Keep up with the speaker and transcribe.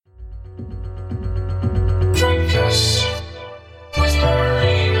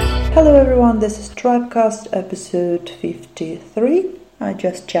Hello everyone, this is Tribecast episode 53. I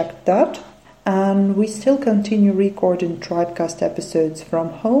just checked that. And we still continue recording Tribecast episodes from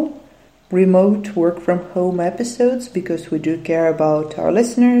home, remote work from home episodes, because we do care about our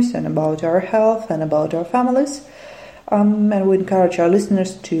listeners and about our health and about our families. And we encourage our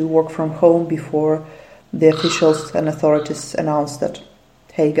listeners to work from home before the officials and authorities announce that,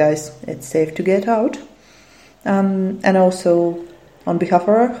 hey guys, it's safe to get out. And also, on behalf of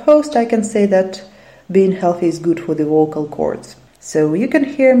our host, I can say that being healthy is good for the vocal cords. So you can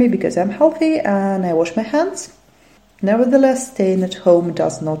hear me because I'm healthy and I wash my hands. Nevertheless, staying at home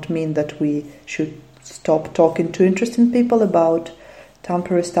does not mean that we should stop talking to interesting people about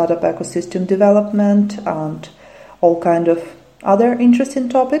Tampere startup ecosystem development and all kind of other interesting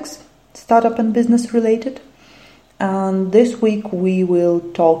topics, startup and business related. And this week we will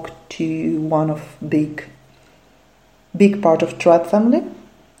talk to one of big part of Tribe family,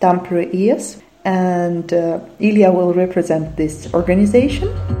 Tampere ES, and Ilya will represent this organization.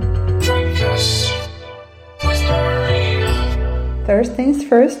 First things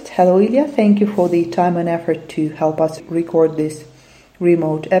first, hello Ilya, thank you for the time and effort to help us record this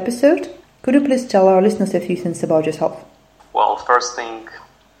remote episode. Could you please tell our listeners a few things about yourself? Well, first thing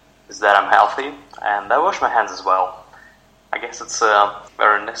is that I'm healthy and I wash my hands as well. I guess it's a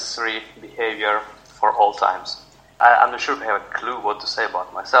very necessary behavior for all times. I'm not sure if I have a clue what to say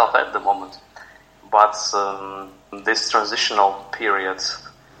about myself at the moment, but this transitional period,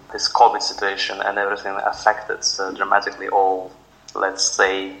 this COVID situation and everything affected dramatically all, let's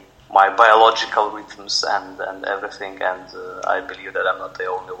say, my biological rhythms and everything, and I believe that I'm not the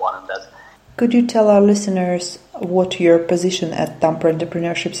only one in that. Could you tell our listeners what your position at Tampere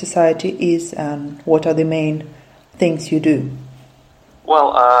Entrepreneurship Society is and what are the main things you do?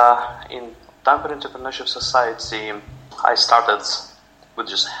 Well, in Tampere Entrepreneurship Society, I started with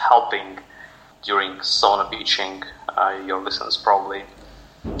just helping during sauna beaching. Your listeners probably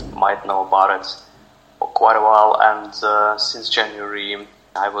might know about it for quite a while, and since January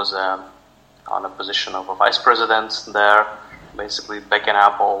I was on a position of a vice president there, basically backing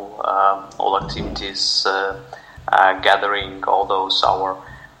up all activities, gathering all those our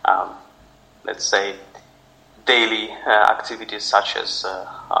let's say daily activities such as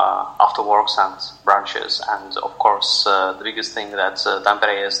after works and brunches, and of course the biggest thing that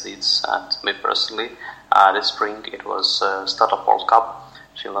Tampere ES did, and me personally, this spring it was Startup World Cup,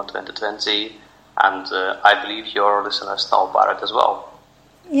 Finland 2020, and I believe your listeners know about it as well.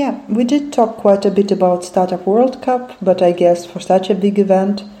 Yeah, we did talk quite a bit about Startup World Cup, but I guess for such a big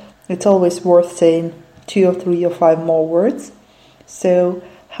event it's always worth saying 2 or 3 or 5 more words. So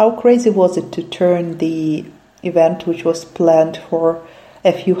how crazy was it to turn the event, which was planned for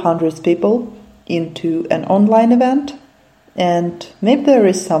a few hundred people, into an online event? And maybe there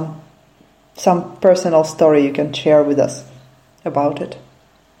is some personal story you can share with us about it.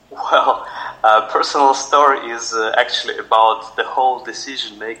 Well, personal story is actually about the whole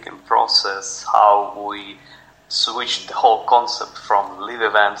decision-making process, how we switched the whole concept from live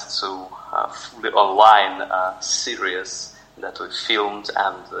event to fully online series that we filmed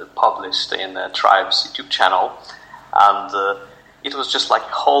and published in Tribe's YouTube channel. And it was just like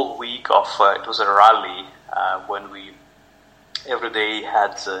a whole week of, it was a rally when we every day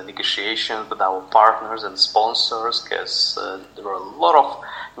had negotiations with our partners and sponsors, because there were a lot of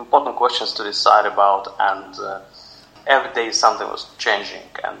important questions to decide about, and every day something was changing.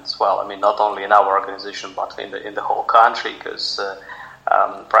 And well, I mean, not only in our organization but in the whole country, because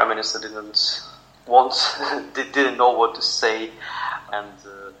Prime Minister didn't know what to say, and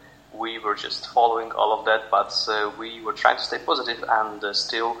we were just following all of that, but we were trying to stay positive and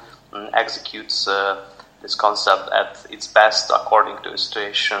still execute this concept at its best according to the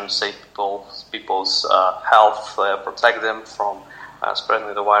situation, save people's health, protect them from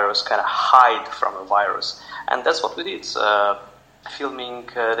spreading the virus, kind of hide from the virus. And that's what we did. Filming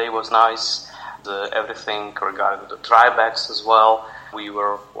day was nice, everything regarding the Tribex as well. We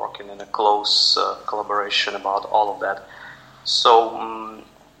were working in a close collaboration about all of that. So,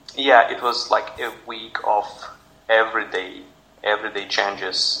 yeah, it was like a week of everyday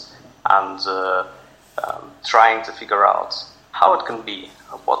changes and trying to figure out how it can be,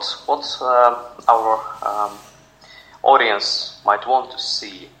 what our audience might want to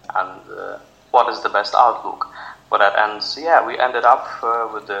see, and what is the best outlook for that. And yeah, we ended up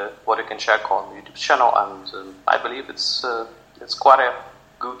with what you can check on the YouTube channel, and I believe it's quite a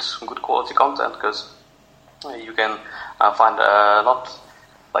good quality content, because you can find not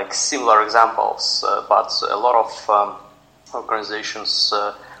like similar examples, but a lot of organizations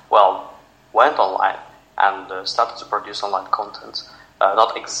went online and started to produce online content.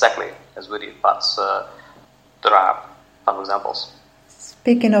 not exactly as we did, but there are some examples.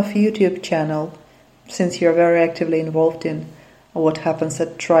 Speaking of YouTube channel, since you're very actively involved in what happens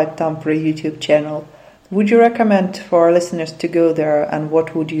at Tribe Tampere YouTube channel, would you recommend for our listeners to go there, and what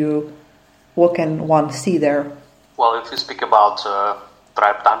can one see there? Well, if you speak about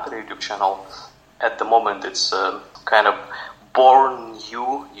Tribe Tampere YouTube channel, at the moment it's kind of born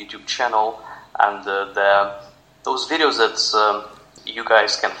new YouTube channel, and those videos that you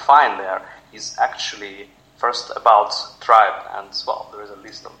guys can find there is actually first about Tribe, and well, there is a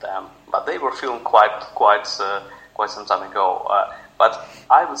list of them, but they were filmed quite some time ago. But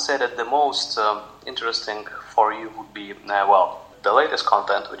I would say that the most interesting for you would be the latest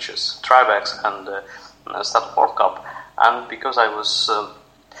content, which is TribeX and Start World Cup. And because I was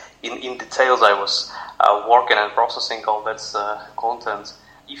in details, I was working and processing all that content.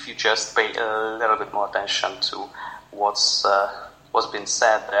 If you just pay a little bit more attention to what's been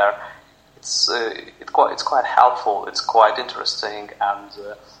said there, it's quite helpful. It's quite interesting, and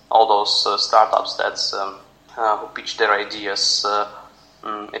all those startups that who pitch their ideas,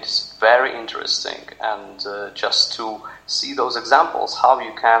 it is very interesting. And just to see those examples, how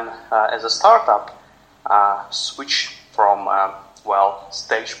you can, as a startup, switch from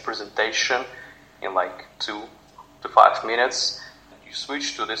stage presentation in like 2 to 5 minutes. You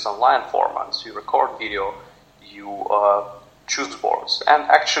switch to this online format. So you record video, you choose boards, and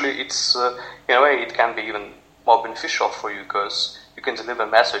actually it's in a way it can be even more beneficial for you because you can deliver a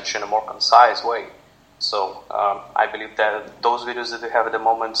message in a more concise way. So I believe that those videos that we have at the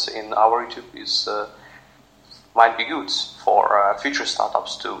moment in our YouTube might be good for future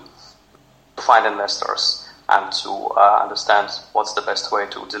startups to find investors and to understand what's the best way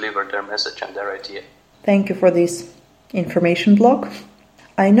to deliver their message and their idea. Thank you for this information block.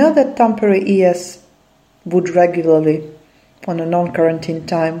 I know that Tampere ES would regularly, on a non-quarantine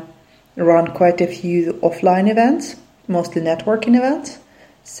time, run quite a few offline events, mostly networking events.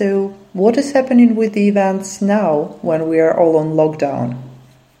 So what is happening with the events now when we are all on lockdown?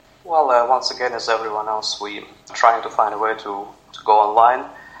 Well, once again, as everyone else, we are trying to find a way to go online.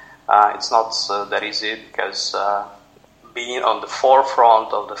 It's not that easy because being on the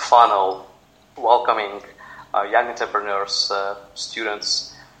forefront of the funnel, welcoming young entrepreneurs,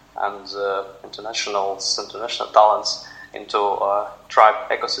 students, and international talents into Tribe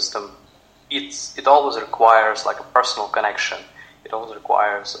ecosystem, it always requires like a personal connection. It always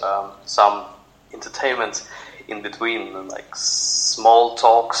requires some entertainment in between, like small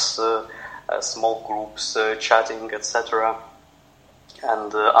talks, small groups, chatting, etc.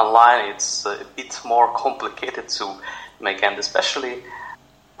 And online it's a bit more complicated to make, and especially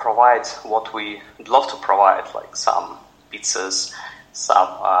provide what we love to provide, like some pizzas,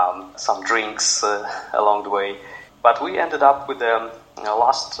 some drinks along the way. But we ended up with the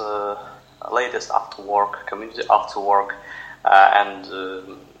latest after work, community after work,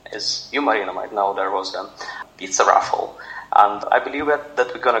 and as you, Marina, might know, there was a pizza raffle. And I believe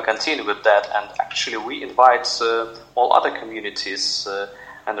that we're going to continue with that. And actually, we invite all other communities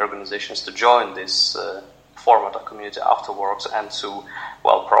and organizations to join this format of community afterworks and to,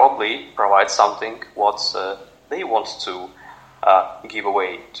 probably provide something what they want to give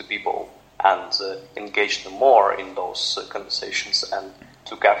away to people and engage them more in those conversations and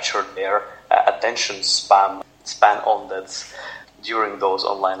to capture their attention span on that during those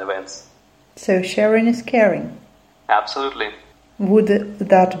online events. So sharing is caring. Absolutely. Would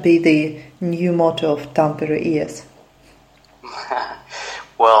that be the new motto of Tampere ES?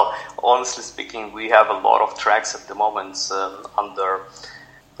 Well, honestly speaking, we have a lot of tracks at the moment under,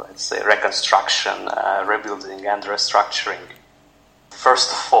 let's say, reconstruction, rebuilding and restructuring.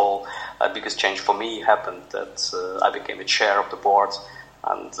 First of all, a biggest change for me happened that I became a chair of the board,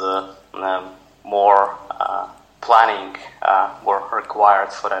 and more planning were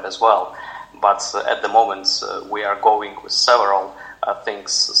required for that as well. But at the moment, we are going with several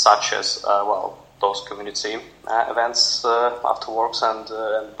things, such as, those community events afterwards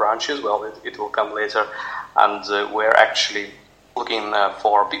and branches. Well, it will come later. And we're actually looking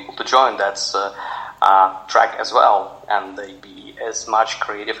for people to join that track as well. And they be as much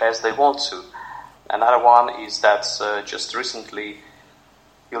creative as they want to. Another one is that just recently,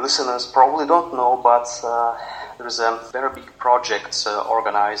 your listeners probably don't know, but there is a very big project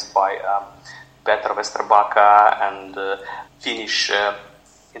organized by Petra Westerbacka and Finnish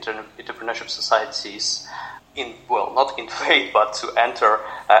entrepreneurship societies not in faith, but to enter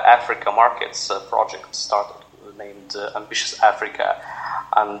Africa markets. Project started named Ambitious Africa,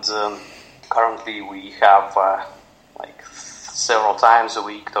 and currently we have several times a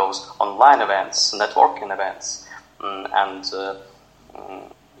week those online events, networking events, and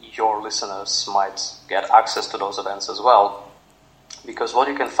your listeners might get access to those events as well. Because what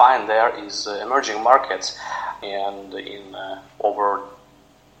you can find there is emerging markets, and in over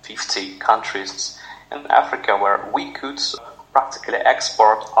 50 countries in Africa where we could practically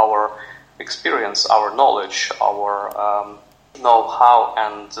export our experience, our knowledge, our know-how,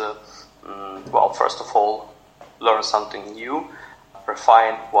 and first of all, learn something new,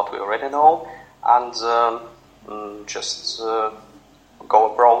 refine what we already know, and just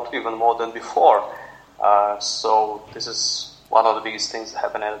go abroad even more than before. So this is one of the biggest things that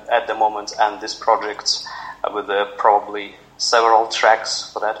happen at the moment, and this project with probably several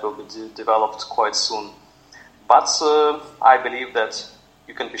tracks for that will be developed quite soon. But I believe that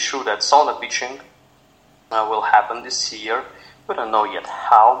you can be sure that sauna beaching will happen this year. We don't know yet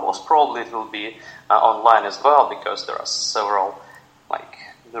how. Most probably it will be online as well, because there are several, like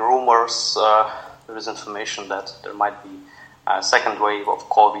the rumors, there is information that there might be a second wave of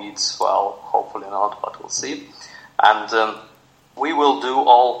COVID. Well, hopefully not, but we'll see. And we will do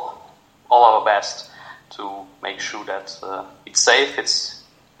all our best to make sure that it's safe, it's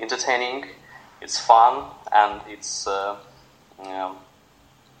entertaining, it's fun, and it's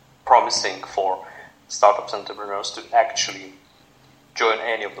promising for startups and entrepreneurs to actually join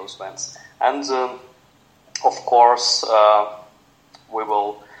any of those events. And of course, we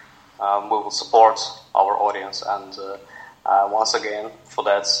will support our audience. And once again, for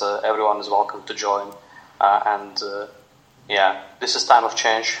that, everyone is welcome to join. This is time of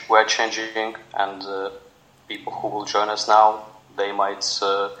change. We're changing, and people who will join us now, they might,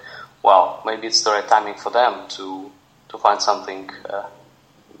 maybe it's the right timing for them to find something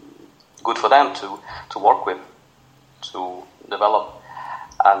good for them to work with, to develop,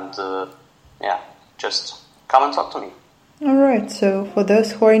 and just come and talk to me. All right. So for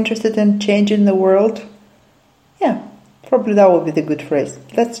those who are interested in changing the world, probably that would be the good phrase.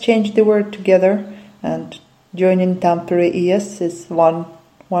 Let's change the world together, and joining Tampere ES is one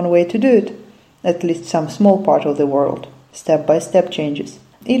way to do it. At least some small part of the world, step-by-step changes.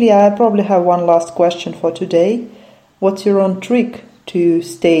 Ilya, I probably have one last question for today. What's your own trick to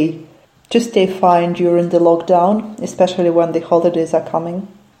stay fine during the lockdown, especially when the holidays are coming?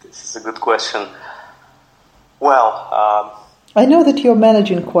 This is a good question. Well, I know that you're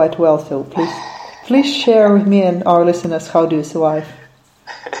managing quite well, so please share with me and our listeners, how do you survive?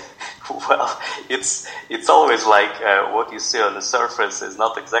 Well, it's always like what you see on the surface is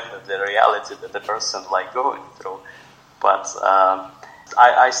not exactly the reality that the person going through. But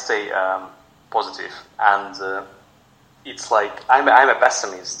I stay positive, and it's like I'm a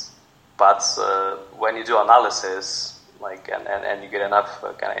pessimist. But when you do analysis, and you get enough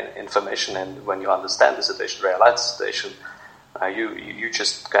kind of information, and when you understand the situation, realize the situation, you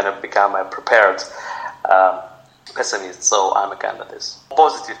just kind of become a prepared pessimist. So I'm a kind of this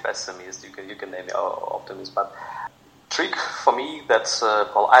positive pessimist. You can name it optimist, but trick for me that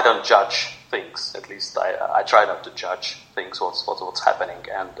I don't judge things. At least I try not to judge things. What's happening,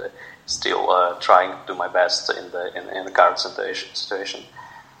 and still trying to do my best in the current situation,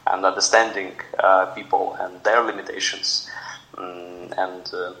 and understanding people and their limitations,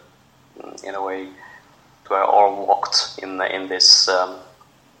 and in a way we're all locked in this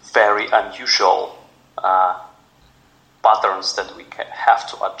very unusual patterns that we have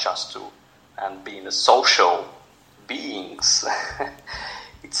to adjust to, and being a social beings,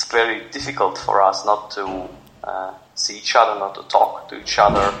 it's very difficult for us not to see each other, not to talk to each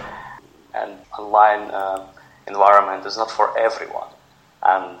other, and online environment is not for everyone.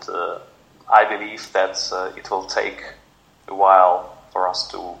 And I believe that it will take a while for us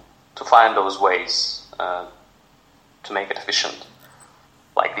to find those ways to make it efficient,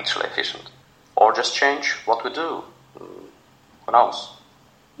 like literally efficient, or just change what we do. Who knows?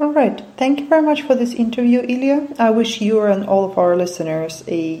 All right. Thank you very much for this interview, Ilya. I wish you and all of our listeners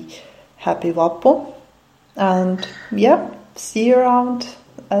a happy Vappu. And see you around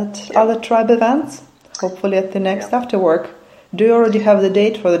at other tribe events, hopefully at the next Afterwork. Do you already have the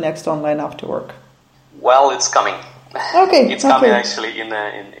date for the next online Afterwork? Well, it's coming. Okay. It's coming actually in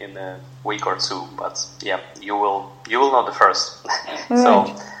a week or two, but you will know the first.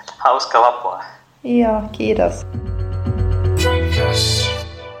 So, how's Kalapua? Yeah, kiitos. Podcast.